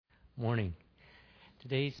Morning.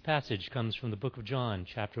 Today's passage comes from the book of John,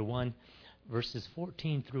 chapter 1, verses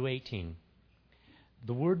 14 through 18.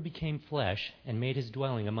 The Word became flesh and made his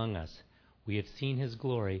dwelling among us. We have seen his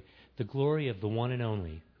glory, the glory of the one and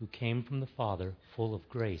only, who came from the Father, full of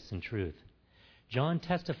grace and truth. John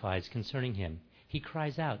testifies concerning him. He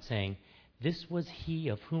cries out, saying, "This was he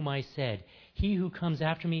of whom I said, 'He who comes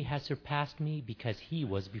after me has surpassed me, because he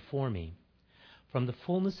was before me.' From the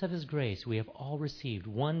fullness of his grace we have all received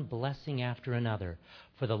one blessing after another.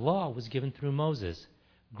 For the law was given through Moses.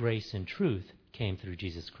 Grace and truth came through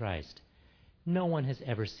Jesus Christ. No one has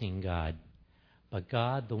ever seen God, but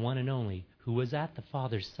God, the one and only, who was at the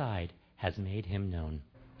Father's side, has made him known."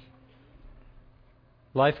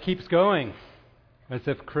 Life keeps going as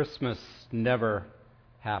if Christmas never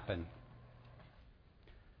happened.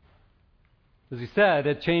 As he said,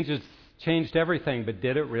 it changed everything, but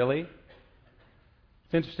did it really?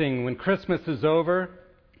 It's interesting, when Christmas is over,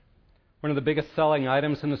 one of the biggest selling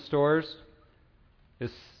items in the stores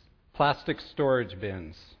is plastic storage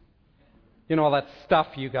bins. You know, all that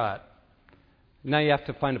stuff you got. Now you have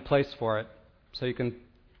to find a place for it. So you can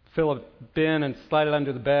fill a bin and slide it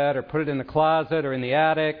under the bed, or put it in the closet, or in the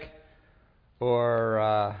attic,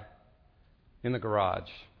 or in the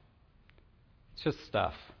garage. It's just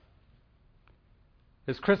stuff.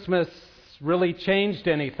 Has Christmas really changed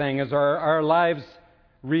anything? Is our lives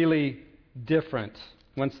really different?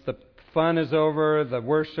 Once the fun is over, the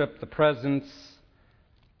worship, the presents,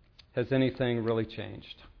 has anything really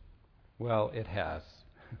changed? Well, it has.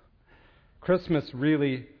 Christmas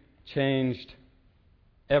really changed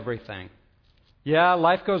everything. Yeah,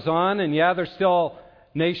 life goes on, and yeah, there's still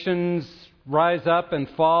nations rise up and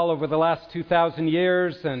fall over the last 2,000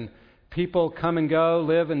 years, and people come and go,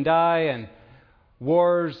 live and die, and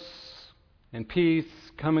wars and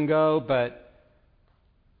peace come and go, but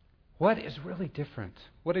what is really different?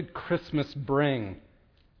 What did Christmas bring?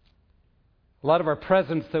 A lot of our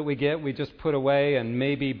presents that we get, we just put away and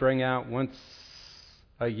maybe bring out once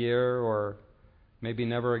a year or maybe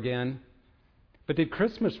never again. But did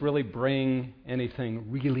Christmas really bring anything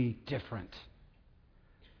really different?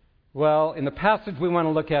 Well, in the passage we want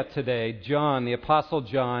to look at today, John, the Apostle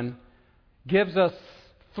John, gives us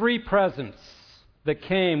three presents that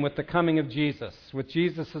came with the coming of Jesus, with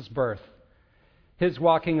Jesus' birth, his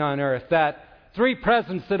walking on earth. That three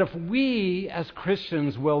presents that if we as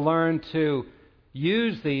Christians will learn to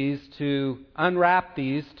use these, to unwrap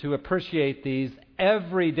these, to appreciate these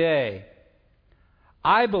every day,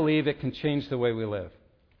 I believe it can change the way we live.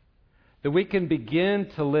 That we can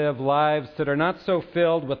begin to live lives that are not so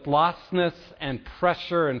filled with lostness and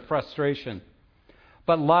pressure and frustration,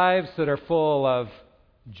 but lives that are full of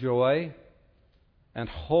joy and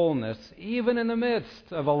wholeness, even in the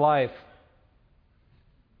midst of a life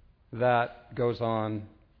that goes on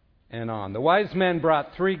and on. The wise men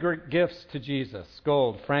brought three gifts to Jesus: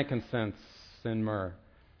 gold, frankincense, and myrrh.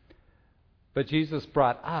 But Jesus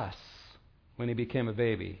brought us, when he became a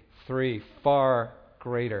baby, three far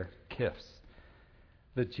greater gifts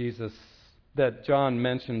that John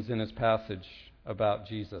mentions in his passage about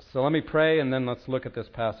Jesus. So let me pray, and then let's look at this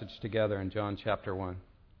passage together in John chapter 1.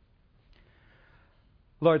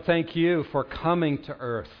 Lord, thank you for coming to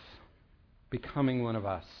earth, becoming one of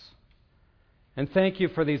us. And thank you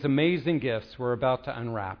for these amazing gifts we're about to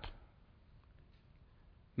unwrap.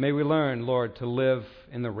 May we learn, Lord, to live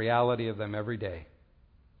in the reality of them every day.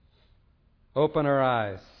 Open our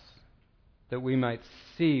eyes that we might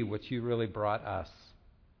see what you really brought us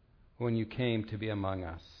when you came to be among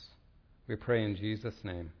us. We pray in Jesus'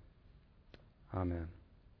 name. Amen.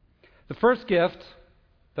 The first gift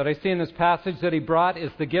that I see in this passage that he brought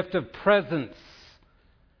is the gift of presence.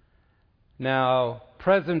 Now,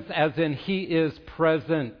 presence as in he is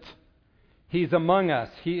present. He's among us.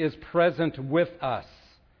 He is present with us.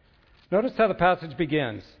 Notice how the passage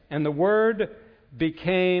begins. And the Word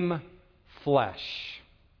became flesh.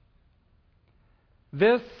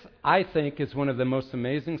 This, I think, is one of the most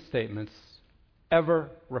amazing statements ever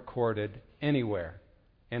recorded anywhere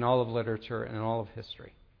in all of literature and in all of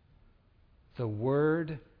history. The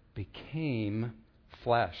Word became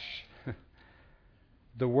flesh.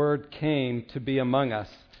 The Word came to be among us.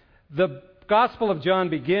 The Gospel of John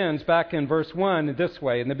begins back in verse 1 this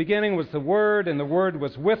way. In the beginning was the Word, and the Word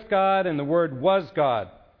was with God, and the Word was God.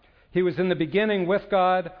 He was in the beginning with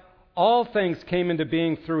God. All things came into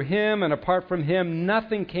being through him, and apart from him,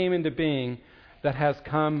 nothing came into being that has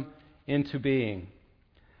come into being.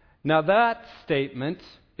 Now that statement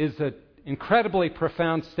is an incredibly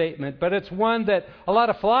profound statement, but it's one that a lot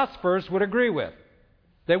of philosophers would agree with.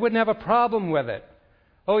 They wouldn't have a problem with it.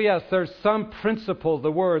 Oh yes, there's some principle,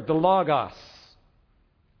 the word, the logos.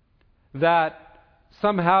 that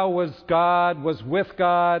somehow was God, was with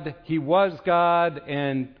God, He was God,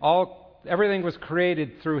 and everything was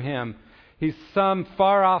created through Him. He's some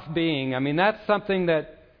far-off being. I mean, that's something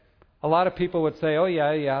that a lot of people would say, oh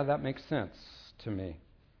yeah, that makes sense to me.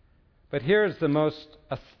 But here's the most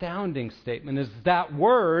astounding statement, is that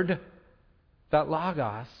Word, that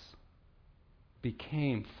Logos,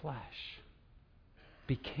 became flesh,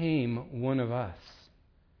 became one of us,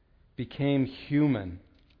 became human,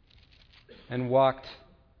 and walked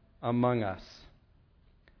among us.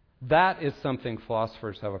 That is something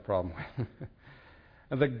philosophers have a problem with.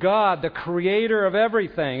 The God, the creator of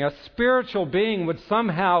everything, a spiritual being, would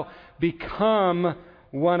somehow become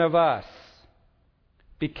one of us,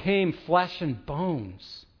 became flesh and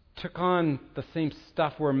bones, took on the same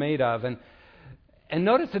stuff we're made of. And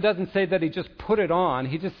notice it doesn't say that He just put it on.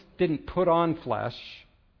 He just didn't put on flesh,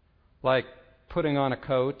 like putting on a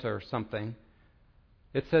coat or something.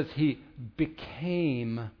 It says He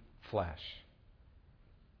became flesh.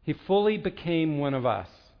 He fully became one of us.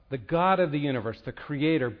 The God of the universe, the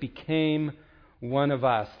Creator, became one of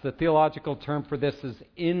us. The theological term for this is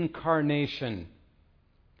incarnation.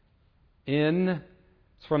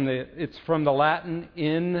 It's from the Latin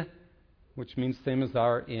in, which means same as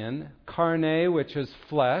our in. Carne, which is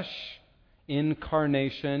flesh.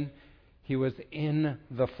 Incarnation. He was in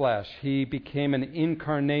the flesh. He became an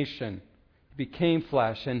incarnation. He became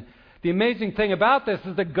flesh. And the amazing thing about this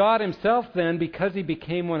is that God Himself then, because He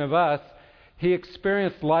became one of us, He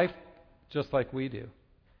experienced life just like we do.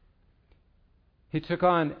 He took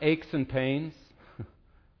on aches and pains,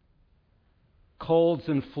 colds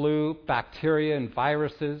and flu, bacteria and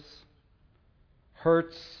viruses,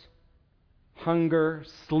 hurts, hunger,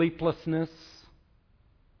 sleeplessness.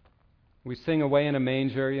 We sing Away in a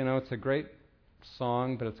Manger. It's a great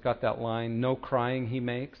song, but it's got that line, no crying He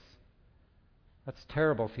makes. That's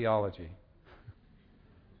terrible theology.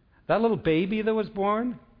 That little baby that was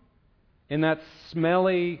born in that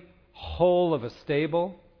smelly hole of a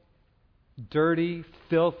stable, dirty,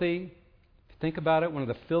 filthy. If you think about it, one of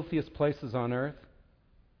the filthiest places on earth.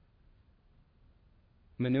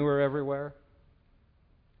 Manure everywhere.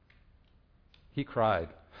 He cried.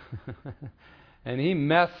 And he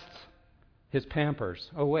messed his Pampers.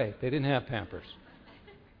 Oh wait, they didn't have Pampers.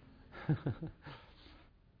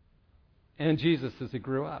 And Jesus, as He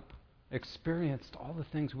grew up, experienced all the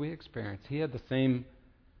things we experience. He had the same,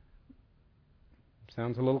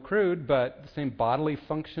 sounds a little crude, but the same bodily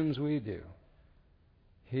functions we do.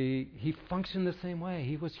 He functioned the same way.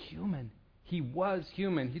 He was human. He was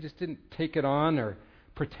human. He just didn't take it on or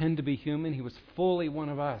pretend to be human. He was fully one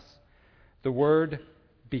of us. The Word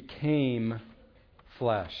became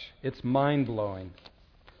flesh. It's mind-blowing.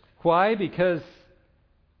 Why? Because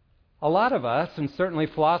a lot of us, and certainly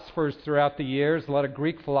philosophers throughout the years, a lot of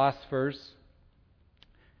Greek philosophers,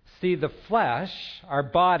 see the flesh, our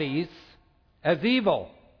bodies, as evil.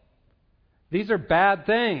 These are bad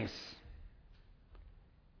things.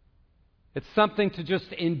 It's something to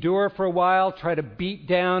just endure for a while, try to beat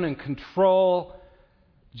down and control,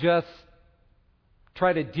 just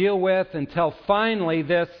try to deal with until finally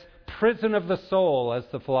this prison of the soul, as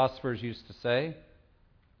the philosophers used to say,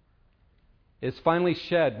 is finally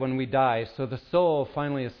shed when we die, so the soul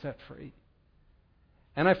finally is set free.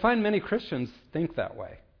 And I find many Christians think that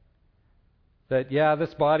way. That,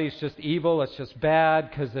 this body is just evil, it's just bad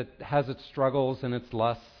because it has its struggles and its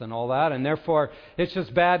lusts and all that, and therefore it's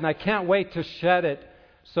just bad and I can't wait to shed it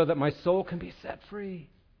so that my soul can be set free.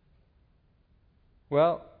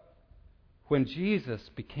 Well, when Jesus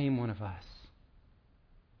became one of us,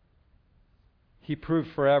 He proved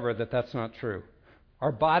forever that that's not true.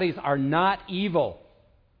 Our bodies are not evil.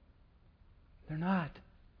 They're not.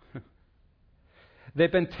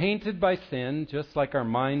 They've been tainted by sin, just like our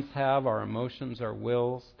minds have, our emotions, our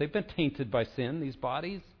wills. They've been tainted by sin, these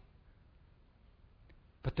bodies.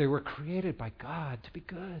 But they were created by God to be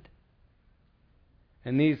good.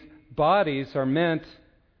 And these bodies are meant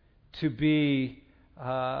to be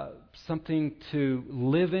something to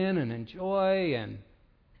live in and enjoy. And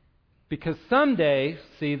because someday,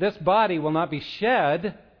 see, this body will not be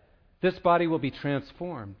shed. This body will be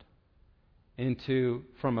transformed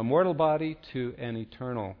from a mortal body to an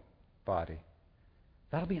eternal body.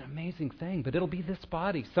 That'll be an amazing thing, but it'll be this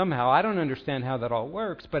body somehow. I don't understand how that all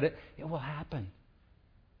works, but it will happen.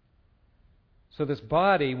 So this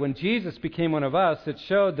body, when Jesus became one of us, it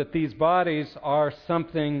showed that these bodies are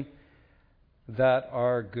something that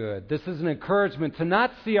are good. This is an encouragement to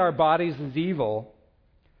not see our bodies as evil,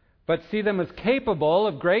 but see them as capable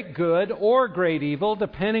of great good or great evil,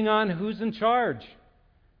 depending on who's in charge.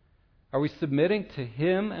 Are we submitting to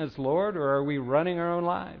Him as Lord, or are we running our own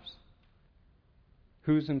lives?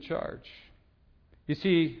 Who's in charge? You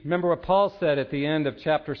see, remember what Paul said at the end of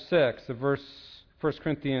chapter 6 of 1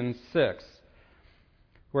 Corinthians 6,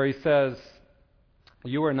 where he says,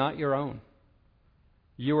 "You are not your own.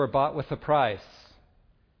 You were bought with a price.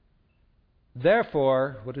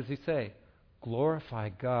 Therefore," what does he say? "Glorify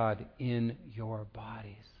God in your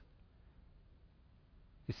bodies."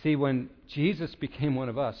 You see, when Jesus became one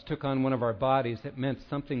of us, took on one of our bodies, it meant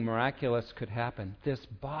something miraculous could happen. This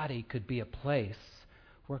body could be a place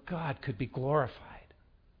where God could be glorified,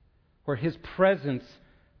 where His presence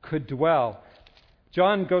could dwell.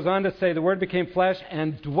 John goes on to say, the Word became flesh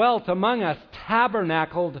and dwelt among us,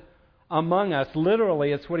 tabernacled among us.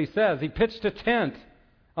 Literally, it's what he says. He pitched a tent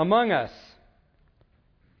among us.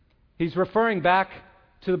 He's referring back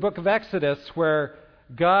to the book of Exodus, where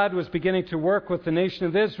God was beginning to work with the nation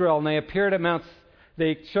of Israel, and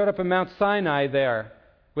they showed up at Mount Sinai there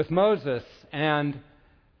with Moses, and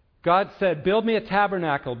God said, "Build me a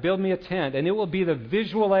tabernacle, build me a tent, and it will be the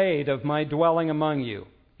visual aid of my dwelling among you.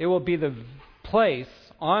 It will be the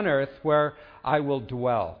place on earth where I will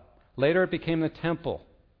dwell." Later it became the temple,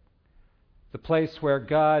 the place where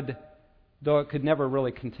God, though it could never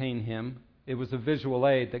really contain Him, it was a visual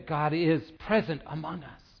aid that God is present among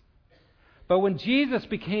us. But when Jesus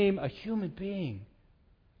became a human being,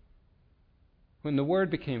 when the Word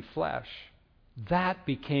became flesh, that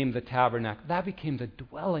became the tabernacle. That became the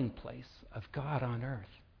dwelling place of God on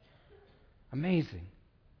earth. Amazing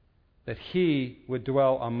that He would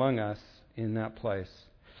dwell among us in that place.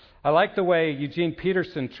 I like the way Eugene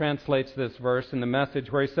Peterson translates this verse in the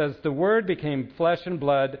Message, where he says, "The Word became flesh and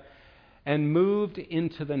blood and moved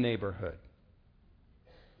into the neighborhood."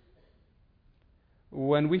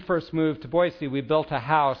 When we first moved to Boise, we built a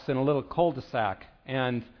house in a little cul-de-sac,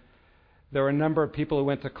 and there were a number of people who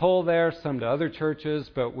went to Cole there, some to other churches,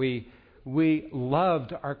 but we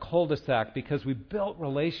loved our cul-de-sac because we built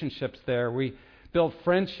relationships there. We built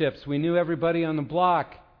friendships. We knew everybody on the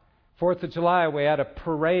block. 4th of July, we had a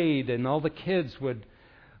parade, and all the kids would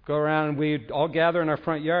go around, and we'd all gather in our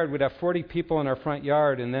front yard. We'd have 40 people in our front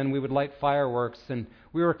yard, and then we would light fireworks, and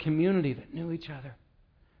we were a community that knew each other.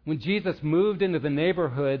 When Jesus moved into the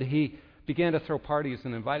neighborhood, He began to throw parties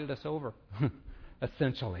and invited us over,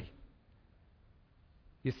 essentially.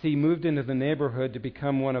 You see, He moved into the neighborhood to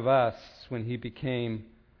become one of us when He became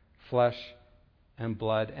flesh and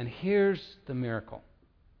blood. And here's the miracle.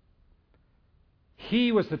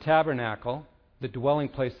 He was the tabernacle, the dwelling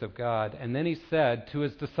place of God. And then He said to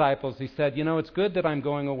His disciples, He said, "It's good that I'm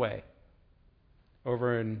going away."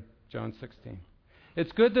 Over in John 16.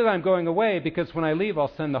 "It's good that I'm going away, because when I leave,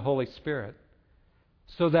 I'll send the Holy Spirit,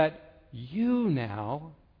 so that you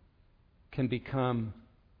now can become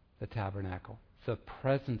the tabernacle, the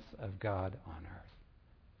presence of God on earth.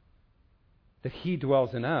 That He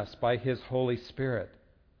dwells in us by His Holy Spirit.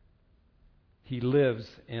 He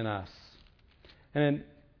lives in us." And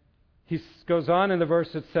he goes on in the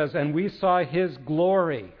verse, it says, "And we saw His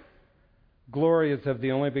glory. Glory is of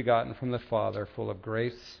the only begotten from the Father, full of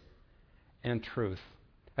grace and truth."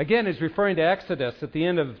 Again, he's referring to Exodus at the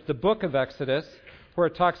end of the book of Exodus, where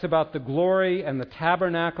it talks about the glory and the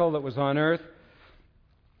tabernacle that was on earth.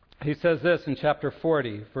 He says this in chapter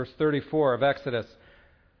 40, verse 34 of Exodus.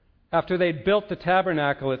 After they'd built the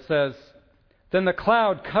tabernacle, it says, "Then the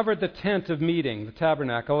cloud covered the tent of meeting," the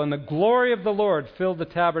tabernacle, "and the glory of the Lord filled the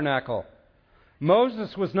tabernacle.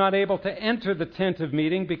 Moses was not able to enter the tent of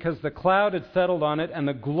meeting because the cloud had settled on it, and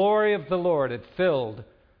the glory of the Lord had filled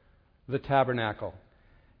the tabernacle."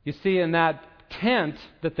 You see, in that tent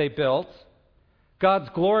that they built, God's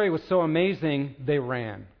glory was so amazing, they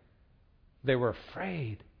ran. They were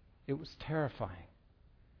afraid. It was terrifying.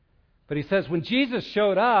 But he says, when Jesus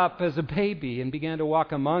showed up as a baby and began to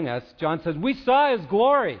walk among us, John says, we saw His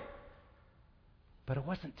glory. But it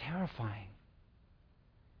wasn't terrifying.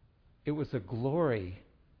 It was a glory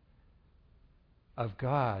of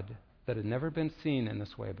God that had never been seen in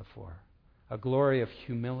this way before. A glory of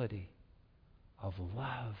humility, of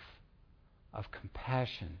love, of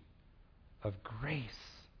compassion, of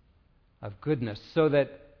grace, of goodness, so that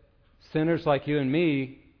sinners like you and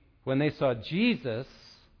me, when they saw Jesus,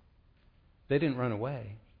 they didn't run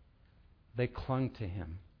away. They clung to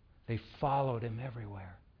Him. They followed Him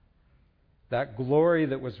everywhere. That glory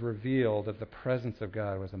that was revealed of the presence of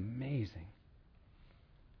God was amazing.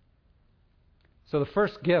 So the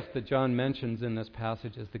first gift that John mentions in this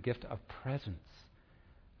passage is the gift of presence.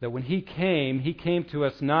 That when He came to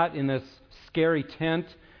us not in this scary tent,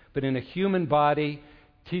 but in a human body,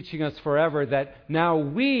 teaching us forever that now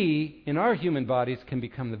we, in our human bodies, can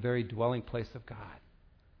become the very dwelling place of God.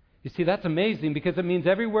 You see, that's amazing, because it means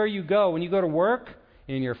everywhere you go, when you go to work,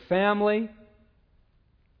 in your family,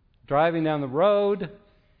 driving down the road.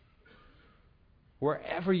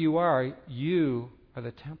 Wherever you are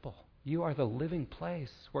the temple. You are the living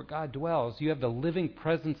place where God dwells. You have the living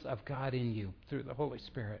presence of God in you through the Holy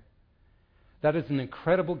Spirit. That is an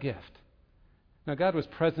incredible gift. Now, God was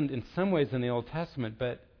present in some ways in the Old Testament,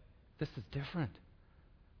 but this is different.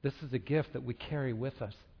 This is a gift that we carry with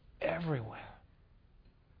us everywhere.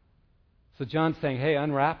 So John's saying, hey,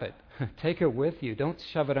 unwrap it. Take it with you. Don't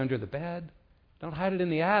shove it under the bed. Don't hide it in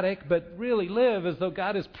the attic, but really live as though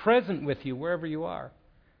God is present with you wherever you are.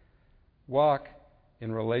 Walk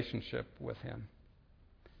in relationship with Him.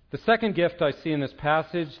 The second gift I see in this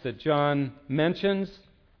passage that John mentions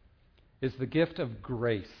is the gift of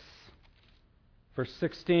grace. Verse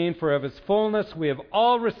 16, for of His fullness we have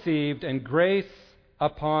all received, and grace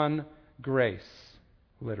upon grace,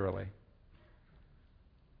 literally.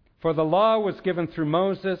 For the law was given through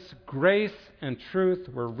Moses, grace and truth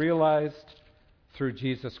were realized through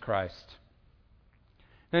Jesus Christ.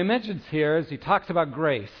 Now he mentions here, as he talks about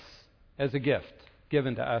grace as a gift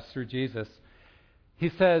given to us through Jesus, he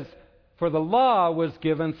says, for the law was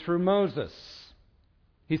given through Moses.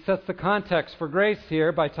 He sets the context for grace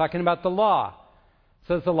here by talking about the law.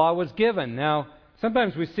 Says the law was given. Now,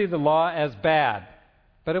 sometimes we see the law as bad,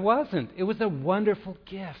 but it wasn't. It was a wonderful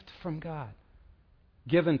gift from God,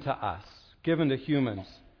 given to us, given to humans.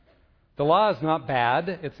 The law is not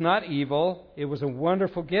bad. It's not evil. It was a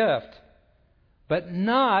wonderful gift, but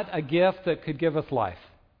not a gift that could give us life.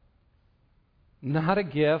 Not a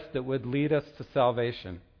gift that would lead us to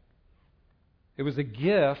salvation. It was a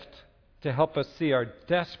gift to help us see our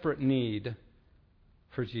desperate need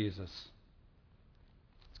for Jesus.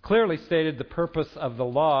 It's clearly stated the purpose of the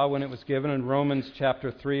law when it was given in Romans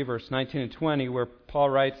chapter 3, verse 19 and 20, where Paul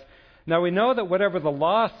writes, now we know that whatever the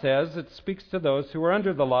law says, it speaks to those who are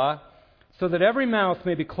under the law, so that every mouth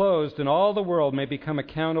may be closed and all the world may become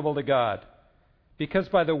accountable to God. Because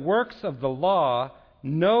by the works of the law,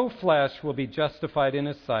 no flesh will be justified in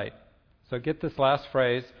His sight. So get this last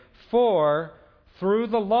phrase. For through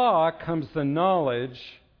the law comes the knowledge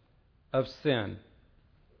of sin.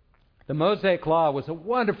 The Mosaic Law was a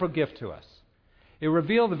wonderful gift to us. It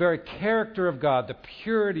revealed the very character of God, the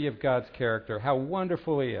purity of God's character, how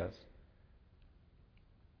wonderful He is.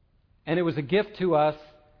 And it was a gift to us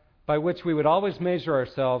by which we would always measure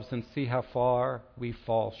ourselves and see how far we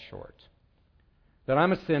fall short. That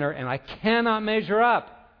I'm a sinner and I cannot measure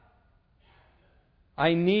up.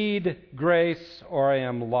 I need grace or I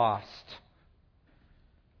am lost.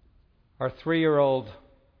 Our 3-year-old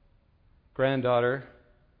granddaughter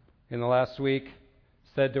in the last week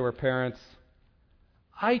said to her parents,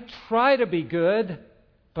 I try to be good,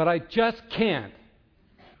 but I just can't.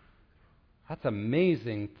 That's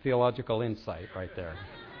amazing theological insight right there.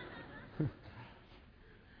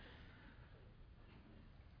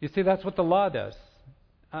 You see, that's what the law does.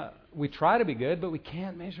 We try to be good, but we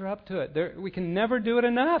can't measure up to it. We can never do it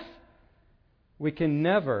enough. We can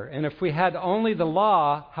never. And if we had only the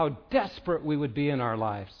law, how desperate we would be in our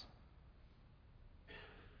lives.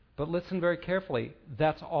 But listen very carefully.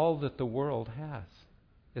 That's all that the world has,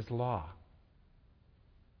 is law.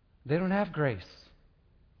 They don't have grace.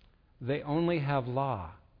 They only have law.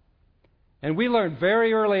 And we learned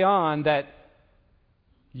very early on that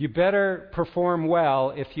you better perform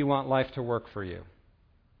well if you want life to work for you.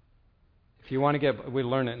 If you want to we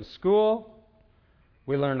learn it in school,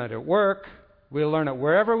 we learn it at work, we learn it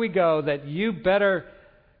wherever we go, that you better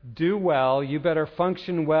do well, you better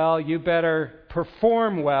function well, you better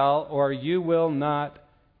perform well, or you will not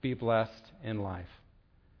be blessed in life.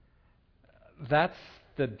 That's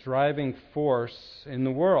the driving force in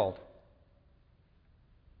the world.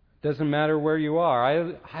 Doesn't matter where you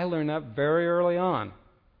are. I learned that very early on.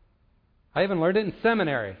 I even learned it in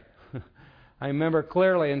seminary. I remember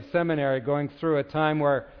clearly in seminary going through a time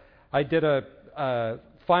where I did a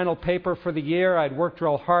final paper for the year. I'd worked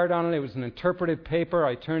real hard on it. It was an interpretive paper.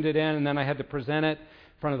 I turned it in, and then I had to present it in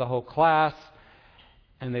front of the whole class,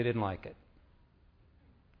 and they didn't like it.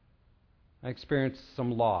 I experienced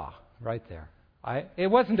some law right there. It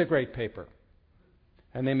wasn't a great paper,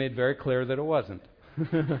 and they made very clear that it wasn't.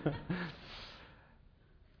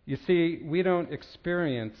 You see, we don't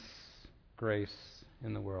experience grace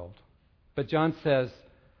in the world. But John says,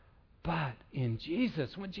 but in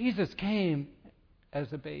Jesus, when Jesus came as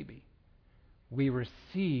a baby, we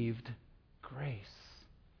received grace.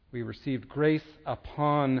 We received grace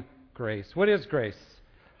upon grace. What is grace?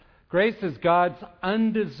 Grace is God's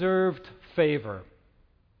undeserved favor.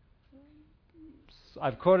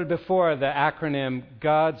 I've quoted before the acronym,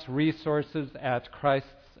 God's resources at Christ's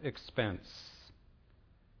expense.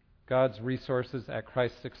 God's resources at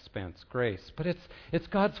Christ's expense. Grace. But it's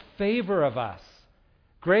God's favor of us.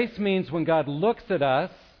 Grace means when God looks at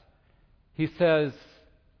us, He says,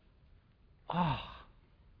 I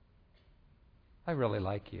really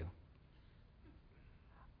like you.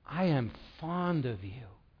 I am fond of you.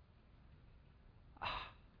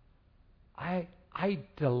 I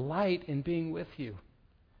delight in being with you.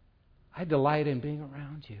 I delight in being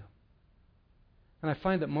around you. And I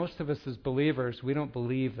find that most of us as believers, we don't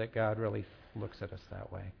believe that God really looks at us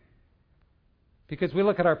that way. Because we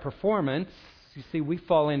look at our performance, you see, we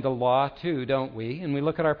fall into law too, don't we? And we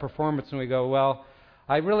look at our performance and we go, well,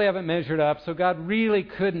 I really haven't measured up, so God really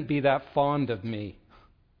couldn't be that fond of me.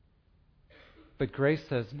 But grace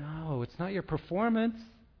says, no, it's not your performance.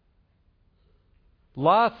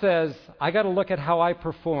 Law says, I got to look at how I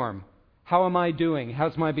perform. How am I doing?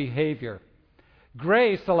 How's my behavior?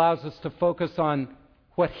 Grace allows us to focus on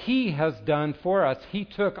what He has done for us. He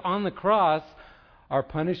took on the cross our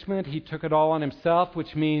punishment. He took it all on Himself,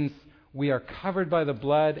 which means we are covered by the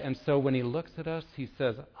blood. And so when He looks at us, He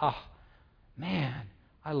says, man,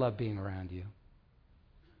 I love being around you.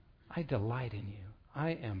 I delight in you. I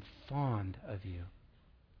am fond of you. Have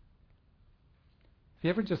you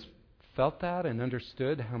ever just felt that and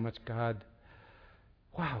understood how much God's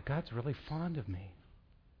really fond of me?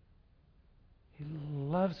 He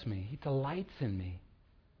loves me. He delights in me.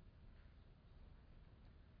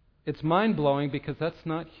 It's mind-blowing because that's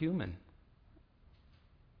not human.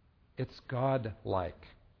 It's God-like.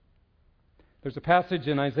 There's a passage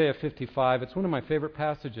in Isaiah 55. It's one of my favorite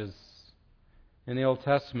passages in the Old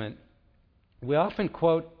Testament. We often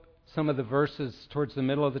quote some of the verses towards the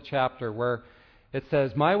middle of the chapter where it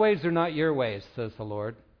says, my ways are not your ways, says the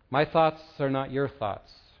Lord. My thoughts are not your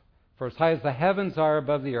thoughts. For as high as the heavens are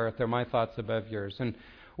above the earth, are my thoughts above yours. And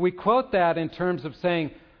we quote that in terms of saying,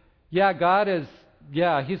 God is,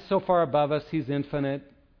 He's so far above us, He's infinite.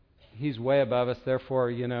 He's way above us, therefore,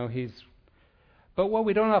 He's... But what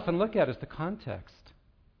we don't often look at is the context.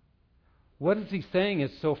 What is He saying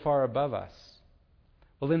is so far above us?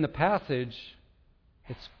 Well, in the passage,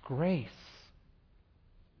 it's grace.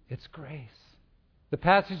 It's grace. The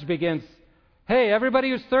passage begins, hey, everybody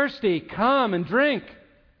who's thirsty, come and drink.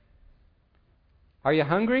 Are you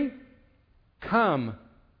hungry? Come.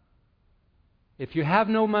 If you have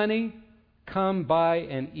no money, come buy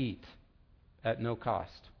and eat at no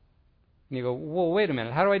cost. And you go, well, wait a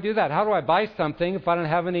minute. How do I do that? How do I buy something if I don't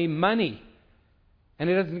have any money? And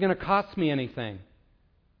it isn't going to cost me anything.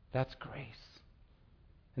 That's grace.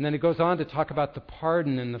 And then it goes on to talk about the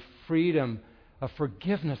pardon and the freedom of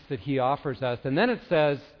forgiveness that He offers us. And then it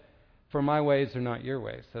says, for my ways are not your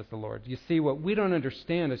ways, says the Lord. You see, what we don't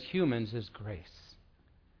understand as humans is grace.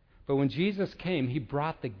 But when Jesus came, He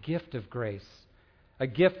brought the gift of grace, a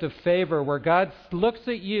gift of favor where God looks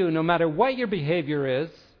at you no matter what your behavior is,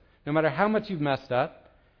 no matter how much you've messed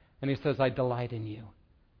up, and He says, I delight in you.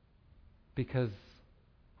 Because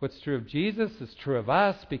what's true of Jesus is true of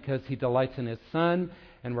us because He delights in His Son,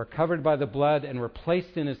 and we're covered by the blood, and we're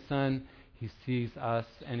placed in His Son. He sees us,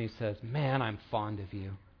 and He says, man, I'm fond of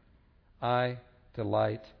you. I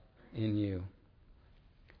delight in you.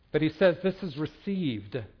 But He says this is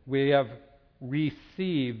received. We have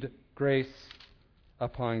received grace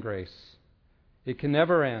upon grace. It can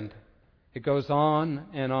never end. It goes on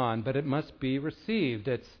and on, but it must be received.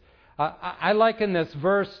 I liken this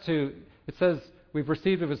verse to, it says, we've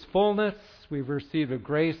received of His fullness, we've received of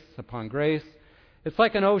grace upon grace. It's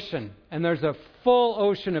like an ocean, and there's a full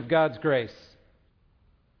ocean of God's grace.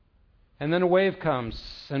 And then a wave comes,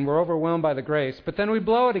 and we're overwhelmed by the grace. But then we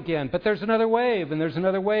blow it again. But there's another wave, and there's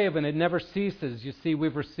another wave, and it never ceases. You see,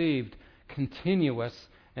 we've received continuous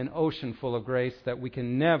an ocean full of grace that we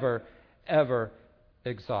can never, ever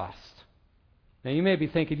exhaust. Now you may be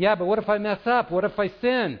thinking, but what if I mess up? What if I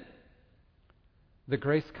sin? The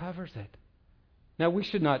grace covers it. Now we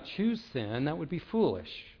should not choose sin. That would be foolish.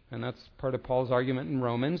 And that's part of Paul's argument in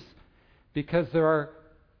Romans, because there are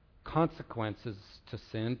consequences to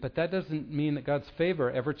sin, but that doesn't mean that God's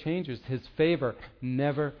favor ever changes. His favor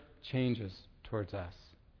never changes towards us.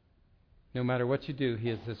 No matter what you do, He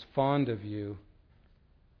is as fond of you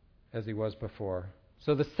as He was before.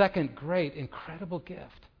 So the second great, incredible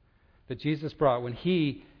gift that Jesus brought when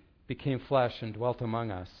He became flesh and dwelt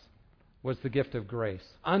among us was the gift of grace.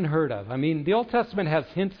 Unheard of. I mean, the Old Testament has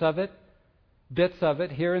hints of it, bits of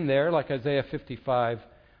it here and there, like Isaiah 55.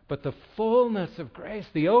 But the fullness of grace,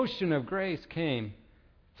 the ocean of grace, came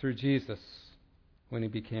through Jesus when He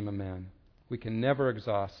became a man. We can never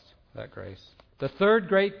exhaust that grace. The third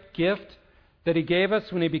great gift that He gave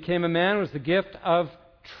us when He became a man was the gift of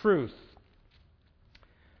truth.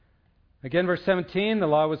 Again, verse 17, the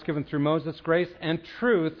law was given through Moses. Grace and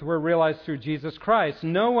truth were realized through Jesus Christ.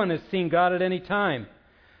 No one has seen God at any time.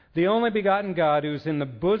 The only begotten God who is in the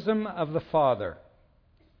bosom of the Father.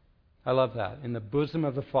 I love that. In the bosom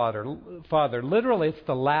of the Father. Literally, it's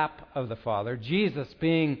the lap of the Father. Jesus,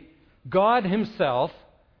 being God Himself,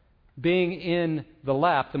 being in the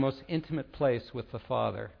lap, the most intimate place with the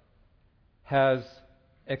Father, has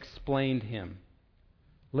explained Him.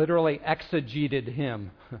 Literally exegeted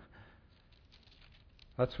Him.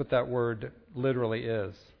 That's what that word literally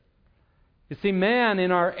is. You see, man,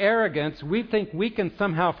 in our arrogance, we think we can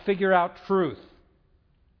somehow figure out truth.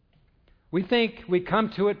 We think we come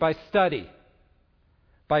to it by study,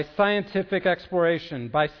 by scientific exploration,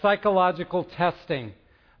 by psychological testing,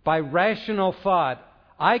 by rational thought.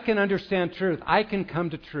 I can understand truth. I can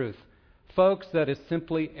come to truth. Folks, that is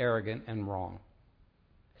simply arrogant and wrong.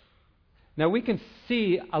 Now, we can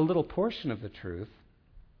see a little portion of the truth.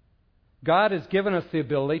 God has given us the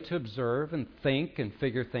ability to observe and think and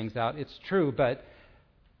figure things out. It's true, but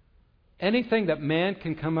anything that man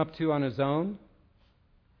can come up to on his own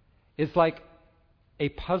is like a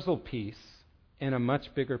puzzle piece in a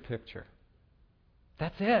much bigger picture.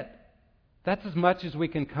 That's it. That's as much as we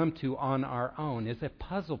can come to on our own, is a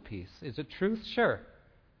puzzle piece. Is it truth? Sure.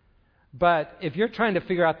 But if you're trying to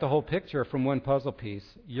figure out the whole picture from one puzzle piece,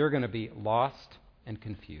 you're going to be lost and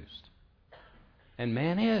confused. And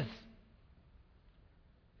man is.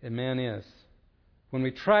 And man is. When we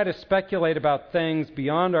try to speculate about things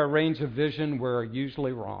beyond our range of vision, we're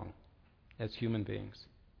usually wrong as human beings.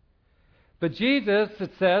 But Jesus,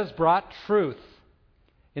 it says, brought truth.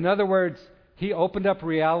 In other words, He opened up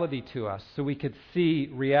reality to us so we could see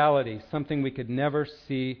reality, something we could never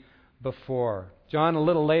see before. John, a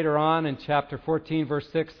little later on in chapter 14, verse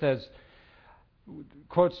 6,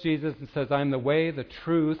 quotes Jesus and says, I am the way, the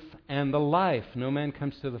truth, and the life. No man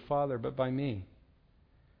comes to the Father but by me.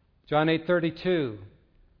 John 8:32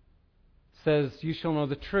 says, you shall know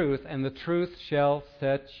the truth, and the truth shall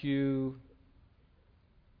set you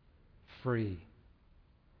free.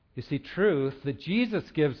 You see, truth that Jesus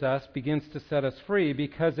gives us begins to set us free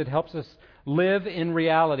because it helps us live in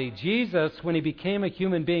reality. Jesus, when He became a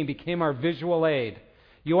human being, became our visual aid.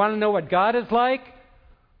 You want to know what God is like?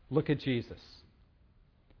 Look at Jesus.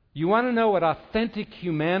 You want to know what authentic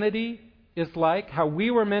humanity is like, how we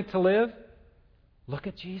were meant to live? Look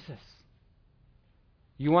at Jesus.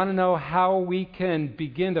 You want to know how we can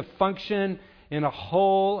begin to function in a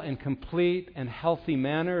whole and complete and healthy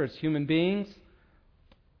manner as human beings?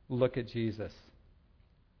 Look at Jesus.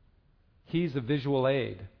 He's a visual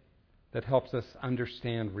aid that helps us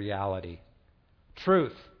understand reality.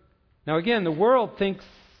 Truth. Now again, the world thinks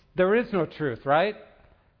there is no truth, right?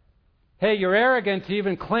 Hey, you're arrogant to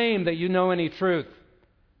even claim that you know any truth.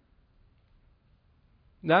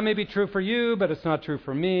 That may be true for you, but it's not true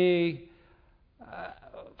for me.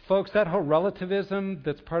 Folks, that whole relativism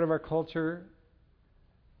that's part of our culture,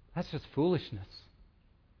 that's just foolishness.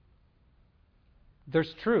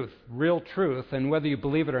 There's truth, real truth, and whether you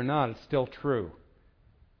believe it or not, it's still true.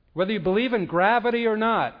 Whether you believe in gravity or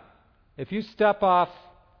not, if you step off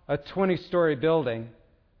a 20-story building,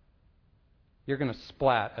 you're going to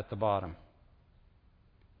splat at the bottom.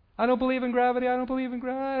 I don't believe in gravity, I don't believe in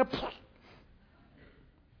gravity.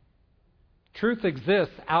 Truth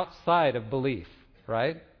exists outside of belief,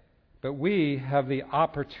 right? But we have the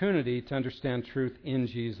opportunity to understand truth in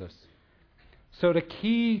Jesus. So the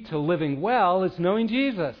key to living well is knowing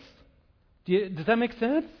Jesus. Does that make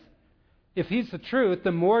sense? If He's the truth,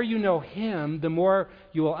 the more you know Him, the more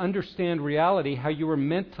you will understand reality, how you were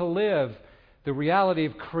meant to live, the reality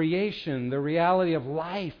of creation, the reality of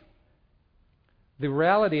life, the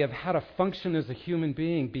reality of how to function as a human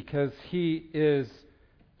being, because He is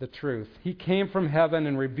the truth. He came from heaven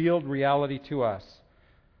and revealed reality to us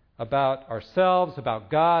about ourselves, about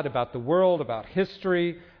God, about the world, about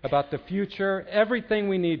history, about the future, everything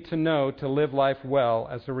we need to know to live life well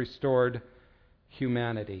as a restored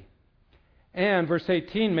humanity. And verse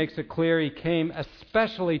 18 makes it clear He came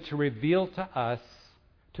especially to reveal to us,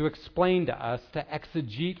 to explain to us, to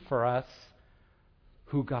exegete for us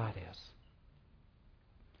who God is.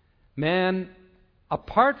 Man,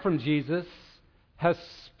 apart from Jesus, has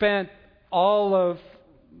spent all of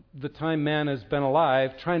the time man has been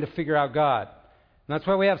alive trying to figure out God. And that's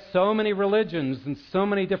why we have so many religions and so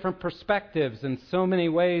many different perspectives and so many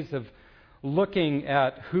ways of looking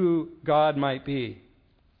at who God might be.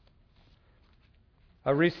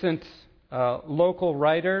 A recent local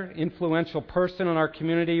writer, influential person in our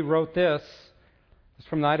community, wrote this. It's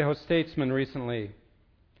from the Idaho Statesman recently.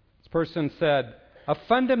 This person said, a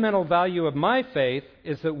fundamental value of my faith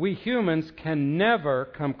is that we humans can never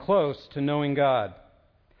come close to knowing God.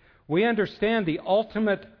 We understand the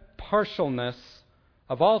ultimate partialness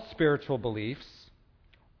of all spiritual beliefs,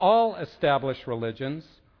 all established religions,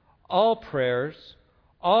 all prayers,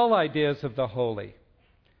 all ideas of the holy.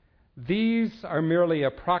 These are merely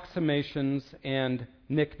approximations and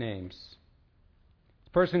nicknames.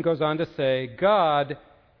 The person goes on to say, God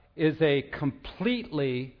is a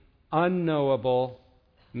completely unknowable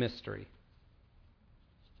mystery.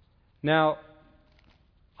 Now,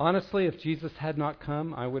 honestly, if Jesus had not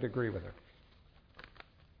come, I would agree with her.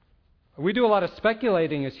 We do a lot of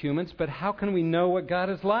speculating as humans, but how can we know what God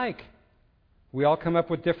is like? We all come up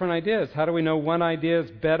with different ideas. How do we know one idea is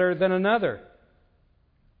better than another?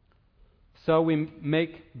 So we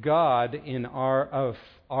make God of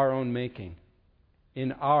our own making,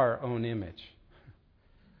 in our own image.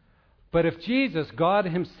 But if Jesus, God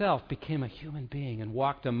himself, became a human being and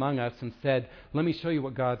walked among us and said, let me show you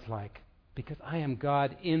what God's like, because I am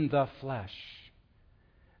God in the flesh,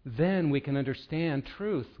 then we can understand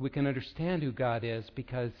truth. We can understand who God is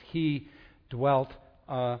because he dwelt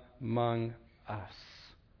among us.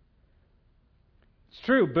 It's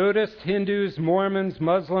true, Buddhists, Hindus, Mormons,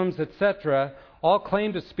 Muslims, etc., all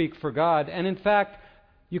claim to speak for God. And in fact,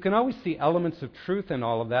 you can always see elements of truth in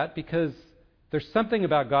all of that because there's something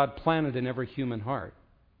about God planted in every human heart.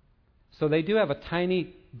 So they do have a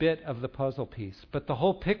tiny bit of the puzzle piece, but the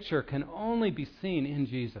whole picture can only be seen in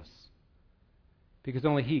Jesus because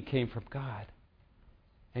only he came from God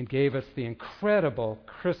and gave us the incredible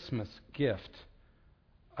Christmas gift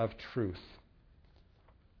of truth.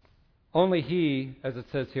 Only he, as it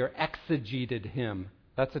says here, exegeted him.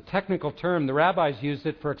 That's a technical term. The rabbis used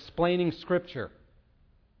it for explaining Scripture.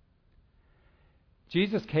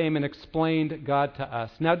 Jesus came and explained God to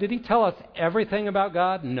us. Now, did he tell us everything about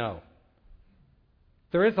God? No.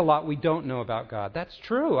 There is a lot we don't know about God. That's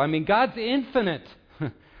true. I mean, God's infinite.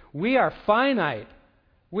 We are finite.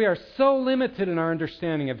 We are so limited in our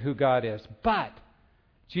understanding of who God is. But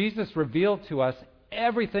Jesus revealed to us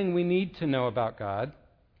everything we need to know about God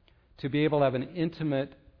to be able to have an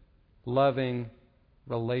intimate, loving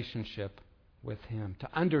relationship with him, to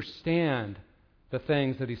understand the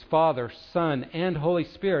things that he's Father, Son, and Holy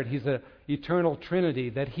Spirit. He's an eternal Trinity,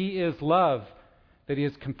 that he is love, that he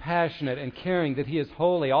is compassionate and caring, that he is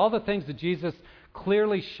holy. All the things that Jesus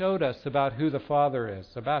clearly showed us about who the Father is,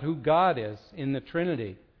 about who God is in the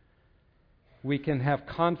Trinity. We can have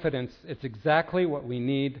confidence it's exactly what we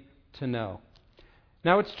need to know.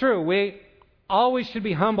 Now, it's true, we always should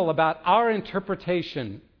be humble about our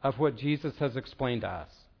interpretation of what Jesus has explained to us.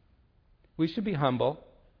 We should be humble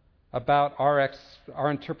about our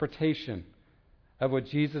interpretation of what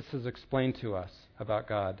Jesus has explained to us about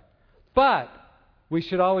God. But we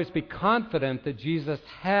should always be confident that Jesus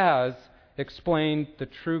has explained the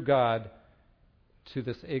true God to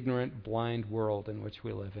this ignorant, blind world in which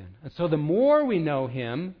we live in. And so the more we know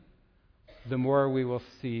him, the more we will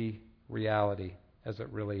see reality as it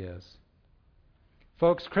really is.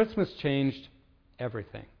 Folks, Christmas changed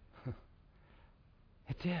everything.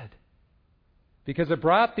 It did. Because it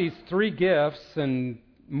brought these three gifts and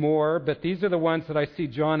more, but these are the ones that I see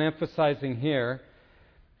John emphasizing here.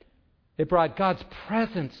 It brought God's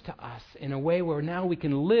presence to us in a way where now we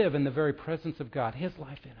can live in the very presence of God, his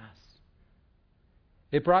life in us.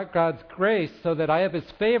 It brought God's grace so that I have his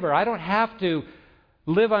favor. I don't have to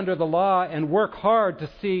live under the law and work hard to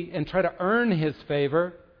see and try to earn his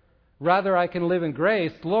favor. Rather, I can live in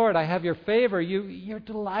grace. Lord, I have your favor. You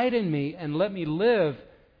delight in me, and let me live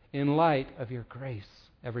in light of your grace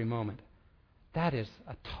every moment. That is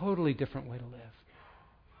a totally different way to live.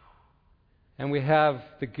 And we have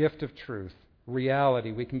the gift of truth,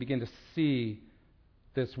 reality. We can begin to see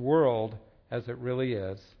this world as it really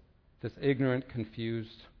is, this ignorant,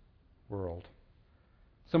 confused world.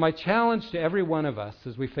 So my challenge to every one of us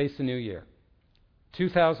as we face a new year,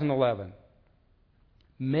 2011,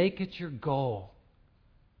 make it your goal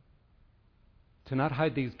to not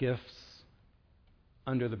hide these gifts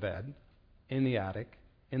under the bed, in the attic,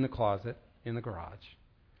 in the closet, in the garage,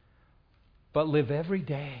 but live every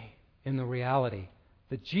day in the reality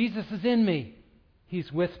that Jesus is in me.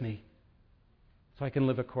 He's with me, so I can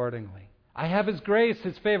live accordingly. I have his grace,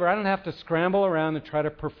 his favor. I don't have to scramble around and try to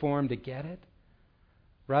perform to get it.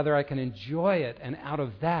 Rather, I can enjoy it, and out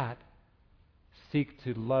of that, seek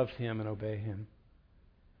to love him and obey him.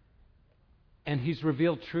 And he's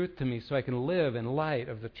revealed truth to me so I can live in light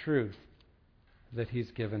of the truth that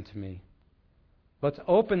he's given to me. Let's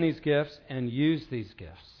open these gifts and use these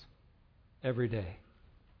gifts every day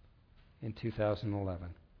in 2011.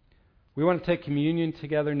 We want to take communion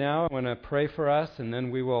together now. I want to pray for us, and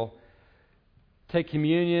then we will take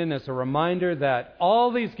communion as a reminder that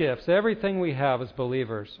all these gifts, everything we have as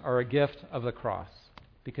believers, are a gift of the cross.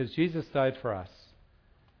 Because Jesus died for us,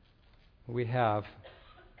 we have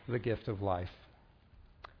the gift of life.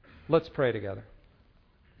 Let's pray together.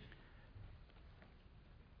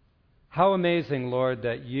 How amazing, Lord,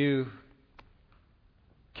 that you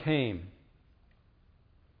came.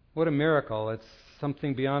 What a miracle. It's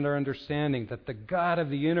something beyond our understanding that the God of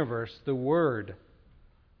the universe, the Word,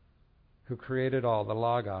 who created all, the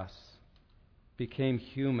Logos, became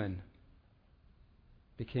human,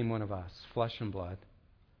 became one of us, flesh and blood,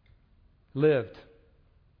 lived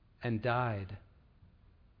and died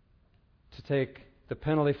to take the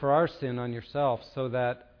penalty for our sin on yourself so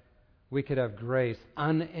that we could have grace,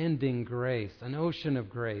 unending grace, an ocean of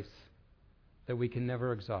grace that we can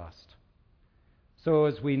never exhaust. So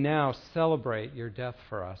as we now celebrate your death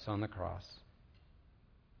for us on the cross,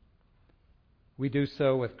 we do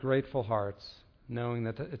so with grateful hearts, knowing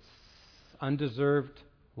that it's undeserved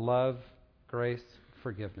love, grace,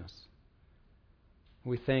 forgiveness.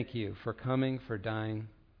 We thank you for coming, for dying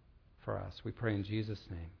for us. We pray in Jesus'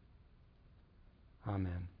 name.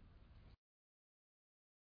 Amen.